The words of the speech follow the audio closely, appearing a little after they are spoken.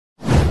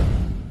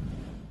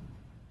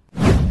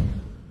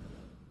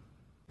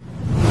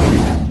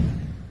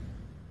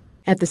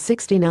At the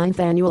 69th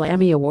Annual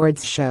Emmy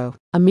Awards show,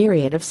 a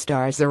myriad of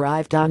stars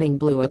arrived donning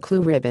blue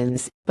ACLU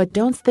ribbons, but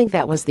don't think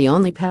that was the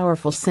only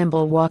powerful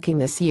symbol walking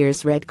this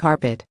year's red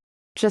carpet.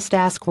 Just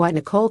ask what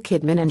Nicole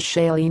Kidman and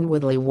Shailene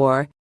Woodley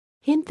wore.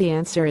 Hint: the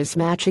answer is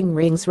matching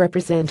rings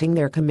representing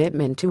their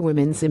commitment to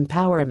women's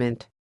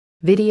empowerment.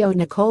 Video: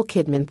 Nicole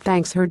Kidman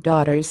thanks her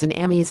daughters in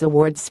Emmys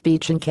Awards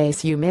speech. In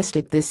case you missed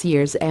it, this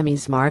year's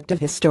Emmys marked a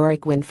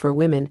historic win for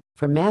women,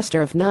 from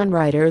Master of None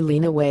writer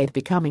Lena Waithe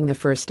becoming the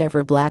first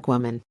ever black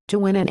woman to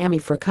win an Emmy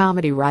for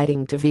comedy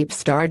writing to Veep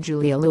star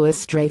Julia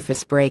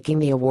Louis-Dreyfus breaking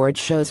the award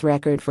show's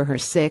record for her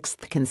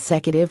sixth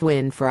consecutive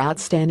win for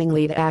Outstanding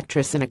Lead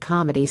Actress in a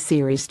Comedy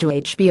Series to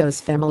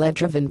HBO's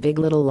family-driven Big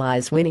Little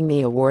Lies winning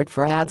the award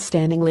for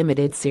Outstanding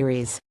Limited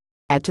Series.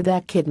 Add to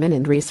that, Kidman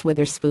and Reese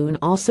Witherspoon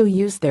also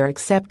used their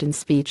acceptance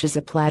speech as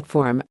a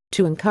platform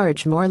to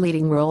encourage more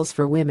leading roles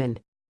for women.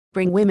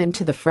 Bring women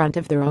to the front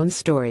of their own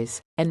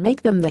stories and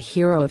make them the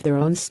hero of their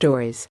own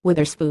stories,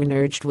 Witherspoon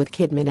urged, with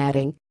Kidman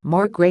adding,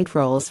 "More great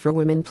roles for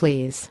women,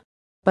 please."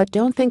 But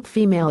don't think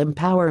female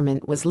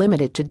empowerment was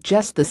limited to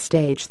just the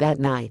stage that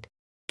night.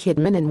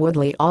 Kidman and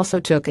Woodley also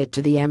took it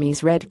to the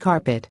Emmys red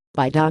carpet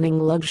by donning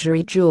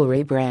luxury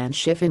jewelry brand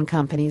Schiff &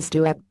 Company's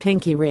duet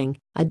pinky ring,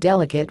 a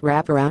delicate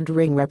wraparound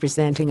ring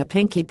representing a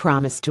pinky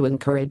promise to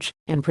encourage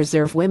and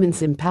preserve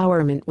women's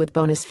empowerment, with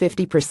bonus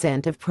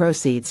 50% of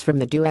proceeds from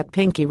the duet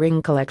pinky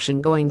ring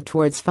collection going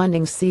towards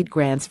funding seed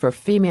grants for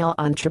female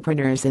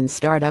entrepreneurs and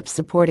startups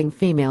supporting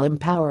female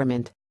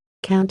empowerment.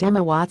 Count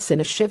Emma Watson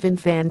a Schiff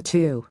fan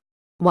too.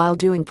 While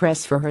doing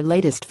press for her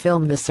latest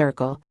film The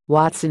Circle,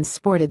 Watson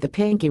sported the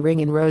pinky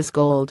ring in rose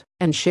gold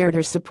and shared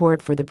her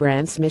support for the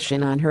brand's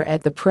mission on her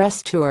At The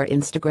Press Tour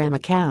Instagram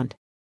account.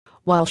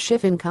 While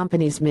Schiff &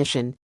 Company's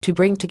mission to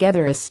bring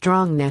together a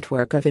strong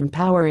network of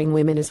empowering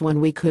women is one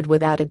we could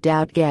without a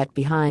doubt get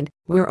behind,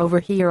 we're over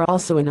here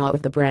also in awe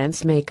of the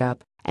brand's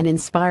makeup, an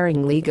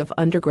inspiring league of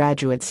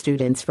undergraduate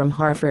students from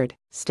Harvard,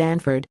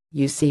 Stanford,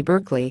 UC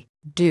Berkeley,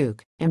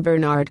 Duke, and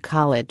Barnard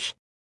College.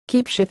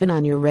 Keep Schiff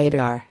on your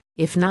radar.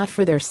 If not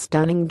for their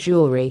stunning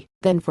jewelry,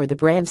 then for the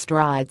brand's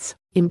strides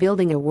in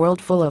building a world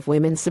full of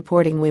women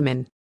supporting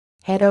women.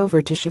 Head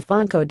over to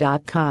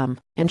chiffonco.com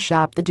and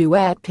shop the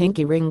Duet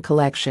Pinky Ring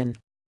collection.